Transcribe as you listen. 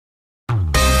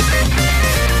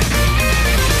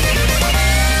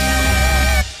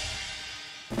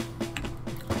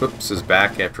Eclipse is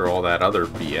back after all that other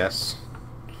BS.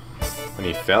 When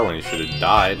he fell and he should have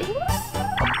died.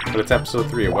 But it's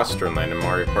episode 3 of Western Land in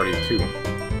Mario Party 2.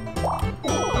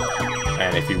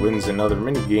 And if he wins another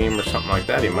minigame or something like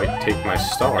that, he might take my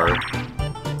star.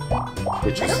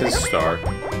 Which is his star.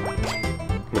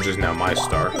 Which is now my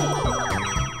star.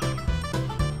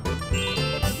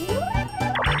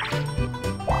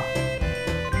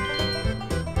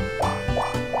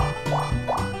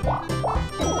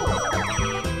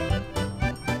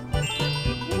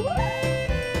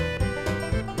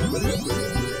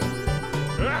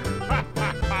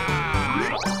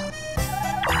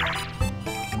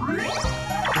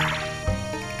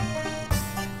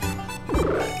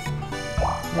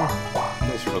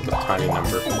 Nice about the tiny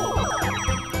number.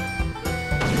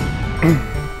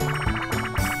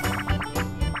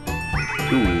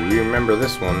 Ooh, we remember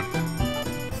this one.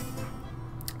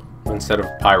 Instead of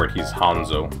pirate, he's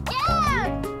Hanzo.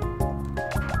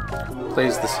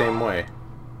 Plays the same way.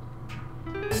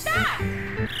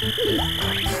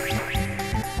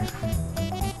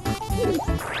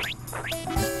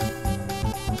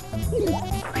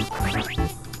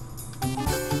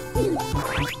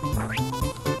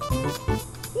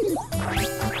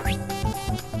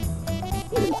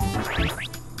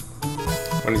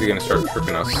 When is he gonna start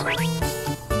tricking us?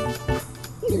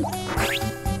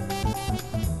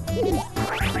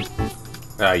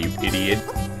 Ah, you idiot.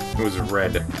 It was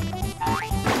red.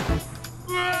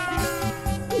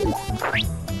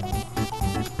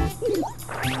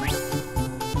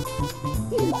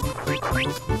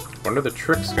 When are the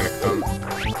tricks gonna come?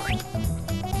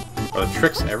 Are the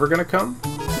tricks ever gonna come?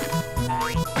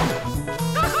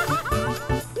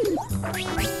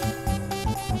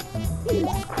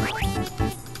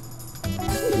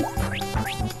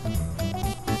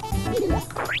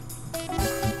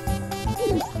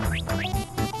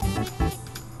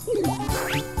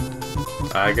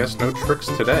 I guess no tricks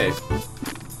today.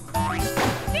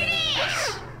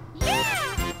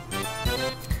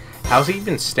 How's he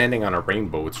even standing on a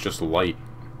rainbow? It's just light.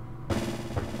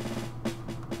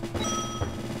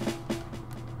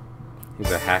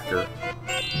 He's a hacker.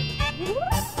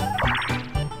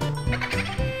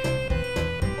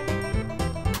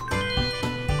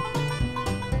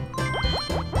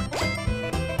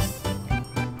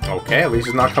 Okay, at least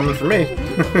he's not coming for me.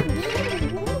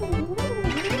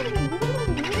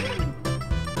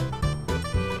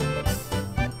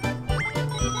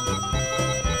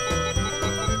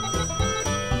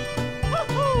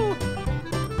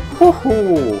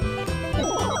 Woohoo!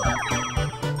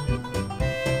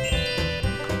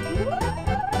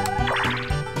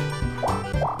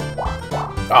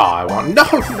 Ah, I want no.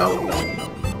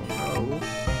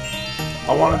 I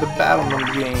wanted the battle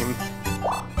mode game.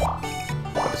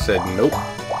 But it said nope.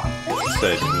 It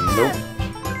said nope.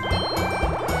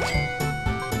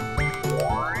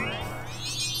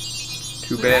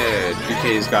 Too bad.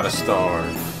 GK's got a star.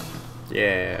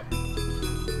 Yeah.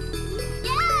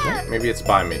 Maybe it's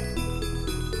by me.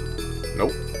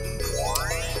 Nope.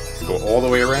 Let's go all the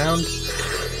way around.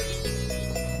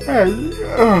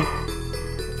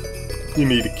 You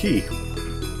need a key.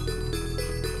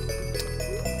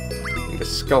 You need a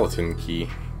skeleton key.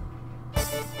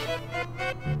 Choo-choo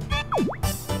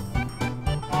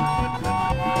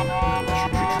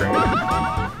train.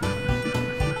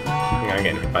 I'm gonna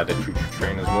get hit by the choo-choo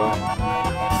train as well.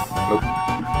 Nope.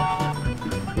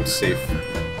 I'm safe.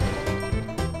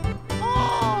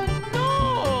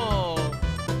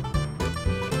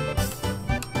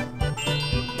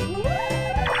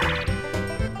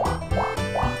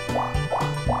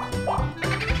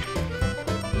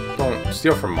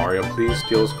 Steal from Mario, please.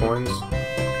 Steal his coins.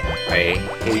 I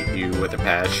hate you with a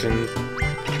passion.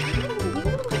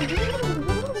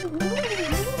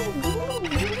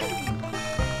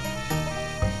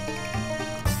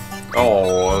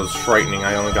 Oh, it was frightening.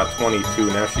 I only got 22.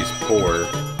 Now she's poor.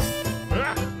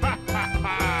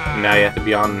 Now you have to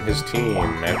be on his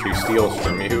team after he steals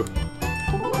from you.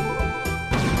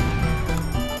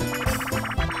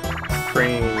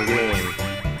 Train game.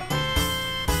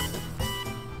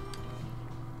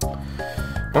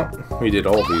 Well, we did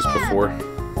all these before.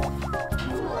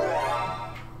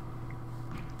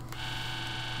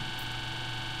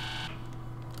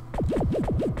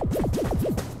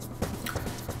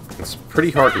 It's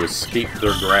pretty hard to escape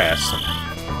their grasp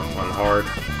on hard.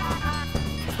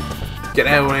 Get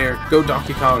out of there! Go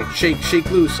Donkey Kong! Shake,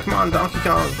 shake loose! Come on, Donkey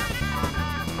Kong!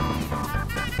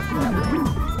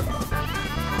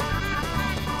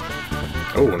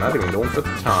 Oh, not even going for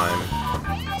the time.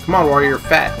 Come on, Wario, you're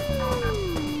fat!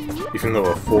 Even though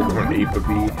a full-grown ape would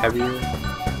be heavier.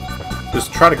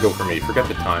 Just try to go for me. Forget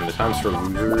the time. The time's for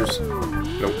losers.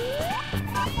 Nope.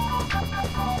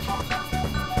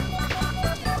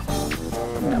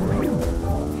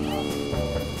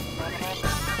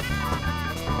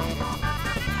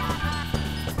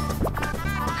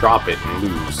 Drop it and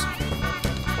lose.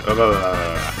 Oh,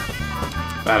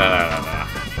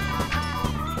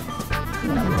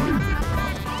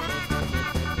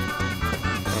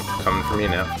 coming for me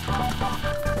now.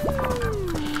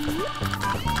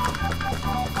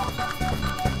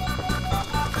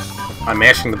 I'm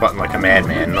mashing the button like a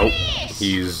madman. Nope.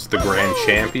 He's the grand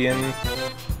champion. And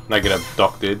I get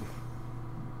abducted.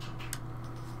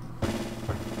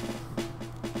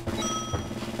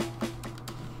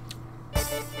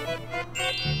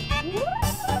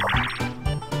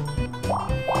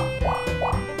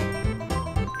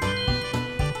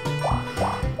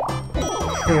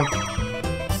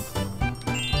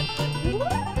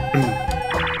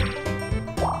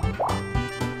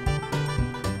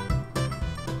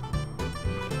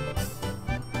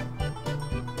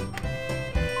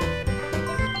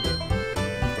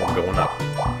 We're going up.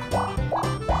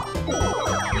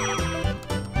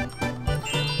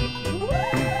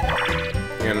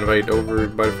 You gonna invite over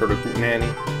everybody for the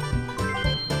hootenanny?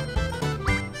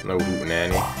 No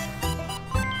hootenanny.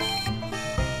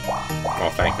 Oh,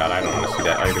 thank God, I don't want to see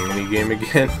that item minigame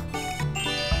again.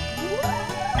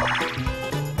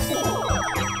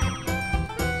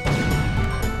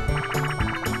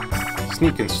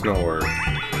 Sneak and snore.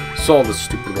 Saw the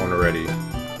stupid one already. Is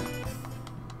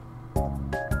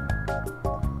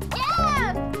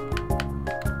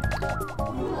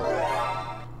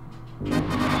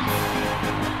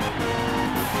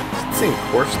it the same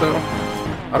course though?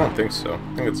 I don't think so.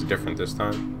 I think it's different this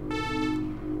time.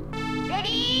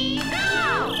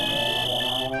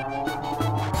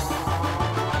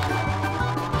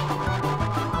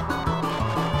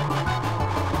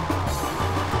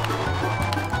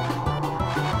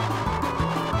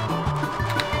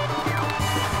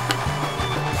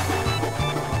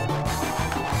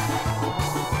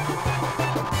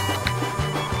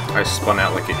 I spun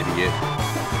out like an idiot.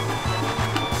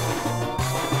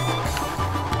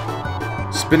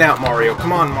 Spin out, Mario.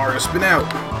 Come on, Mario, spin out.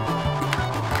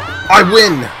 I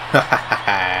win!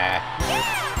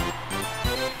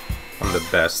 I'm the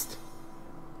best.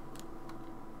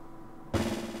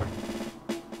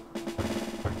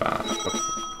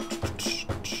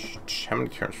 How many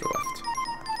turns are left?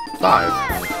 5.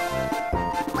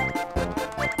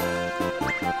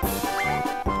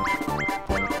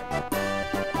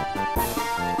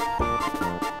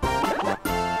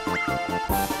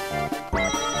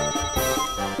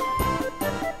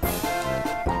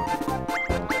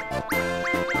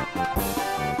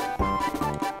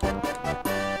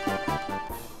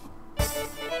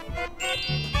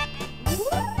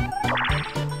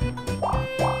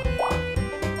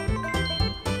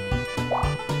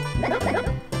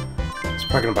 I'm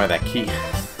probably gonna buy that key.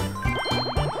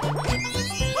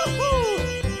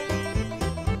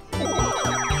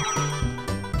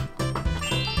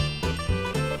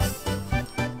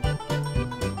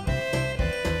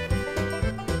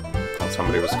 Thought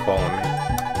somebody was calling me.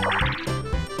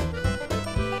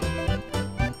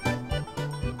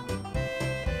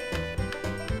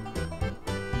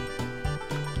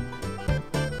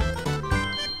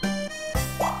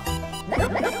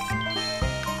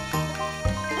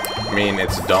 I mean,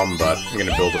 it's dumb, but I'm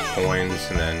gonna build up coins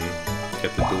and then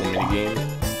get the dual minigame.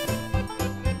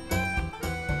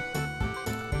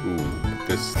 Ooh,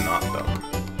 this is not dumb.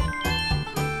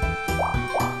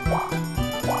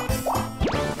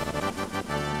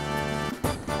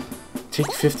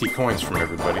 Take 50 coins from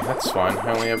everybody, that's fine,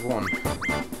 I only have 1.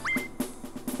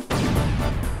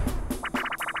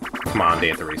 Come on, Day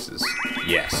at the Races.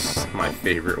 Yes, my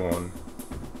favorite one.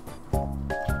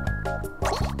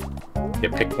 You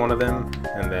pick one of them,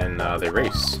 and then they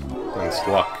race. And it's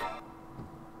luck.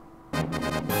 But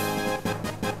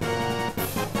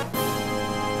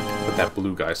that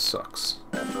blue guy sucks.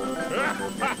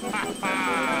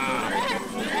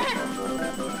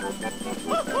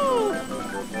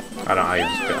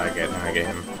 I get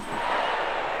him.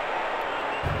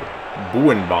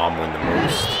 Boo and Bomb win the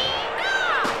most.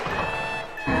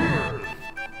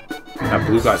 That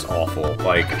blue guy's awful.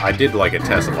 Like, I did like a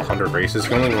test of 100 races,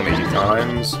 he only won 80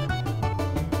 times.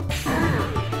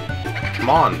 Come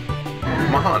on.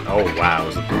 Come on. Oh, wow.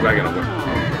 Is the blue guy gonna win?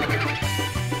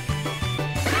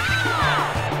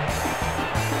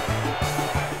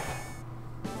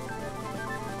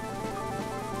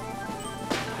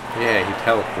 Yeah, he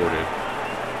teleported.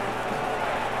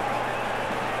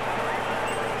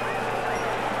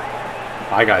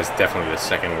 My guy's definitely the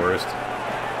second worst.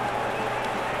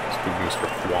 Mr.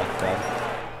 Thwomp Thwomp.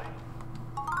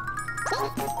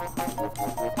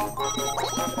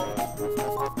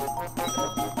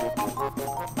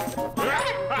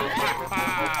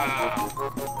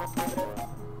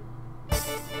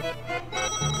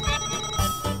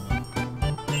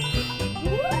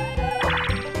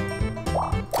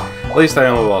 At least I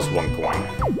only lost 1 coin.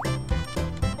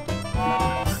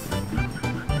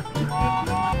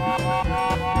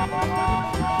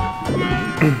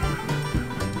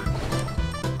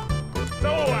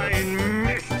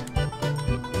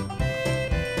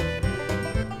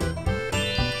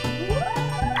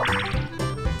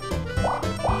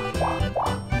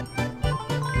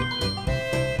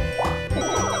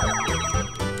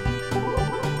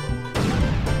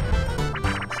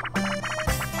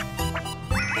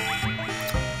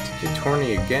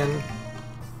 Torny again.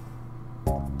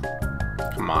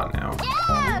 Come on now.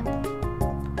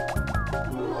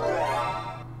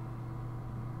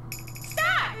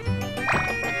 Stop!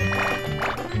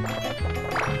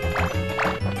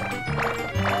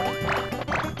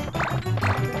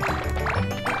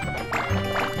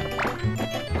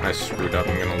 I screwed up.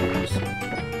 I'm gonna lose.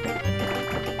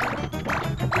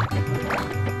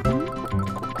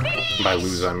 By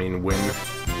lose, I mean win.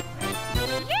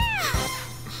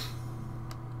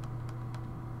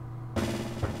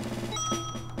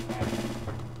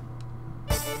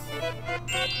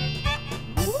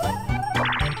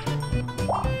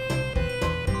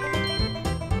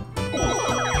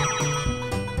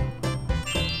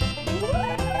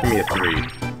 Give me a 3.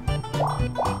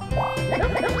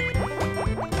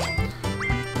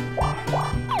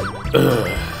 Ugh.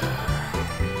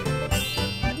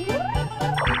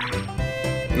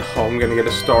 No, I'm gonna get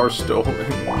a star stolen.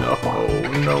 No,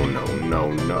 no,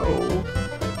 no, no, no.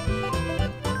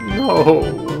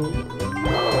 No.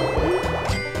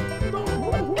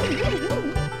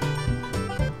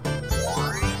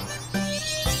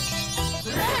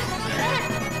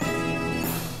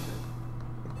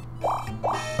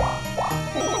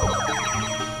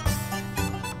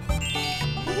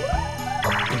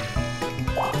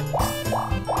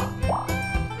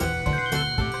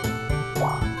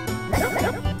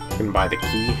 Gonna buy the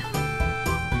key.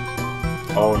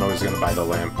 Oh no, he's gonna buy the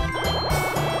lamp.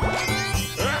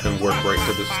 And work right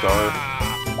to the star.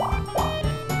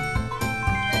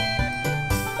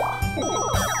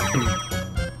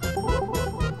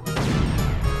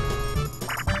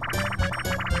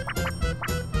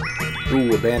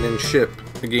 Ooh, abandoned ship.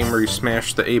 The game where you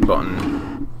smash the A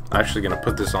button. I'm actually gonna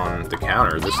put this on the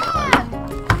counter this time.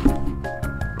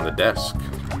 On the desk.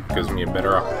 Gives me a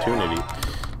better opportunity.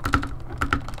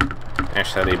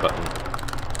 Mash that A button.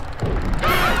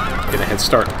 Get a head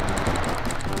start.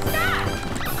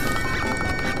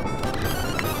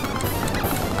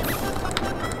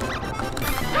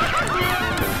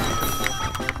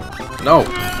 No!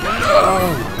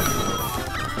 No!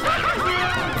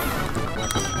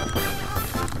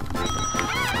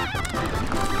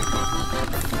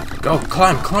 Go,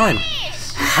 climb, climb!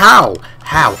 How?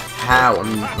 How?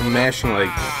 I'm mashing like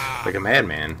a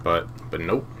madman, but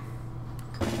nope.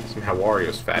 Somehow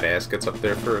Wario's fat ass gets up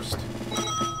there first.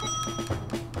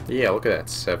 Yeah, look at that,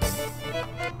 7.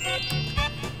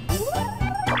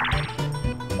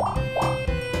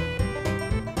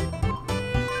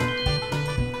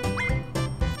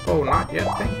 Oh, not yet,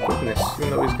 thank goodness. Even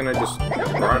though he's gonna just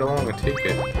ride along and take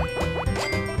it.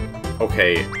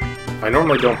 Okay, I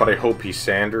normally don't, but I hope he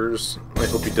Sanders. I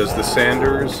hope he does the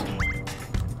Sanders.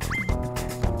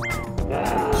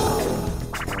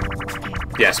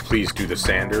 Yes, please do the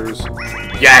Sanders.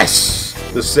 Yes!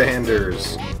 The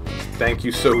Sanders! Thank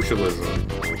you, socialism.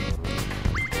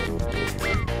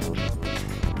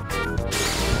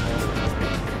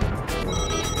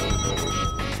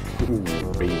 Ooh,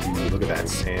 baby, look at that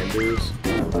Sanders.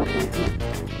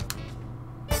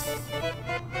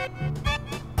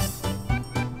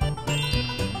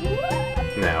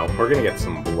 Now, we're gonna get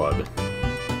some blood.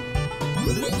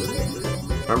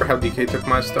 Remember how DK took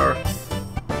my star?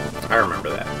 I remember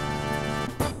that.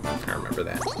 I remember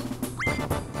that.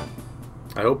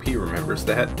 I hope he remembers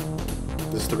that.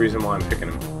 This is the reason why I'm picking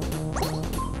him.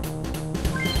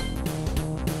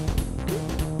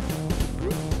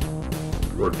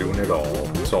 We're doing it all.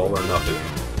 It's all or nothing.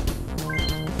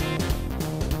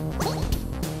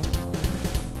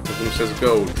 Who says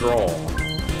go? Draw.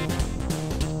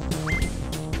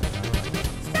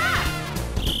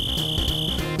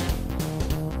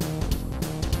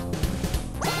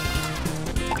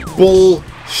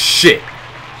 Bullshit.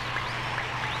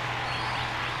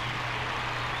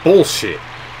 Bullshit.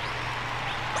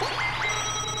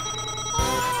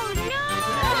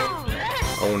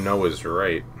 Oh no is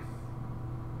right.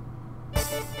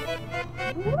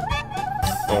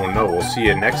 Oh no, we'll see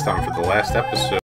you next time for the last episode.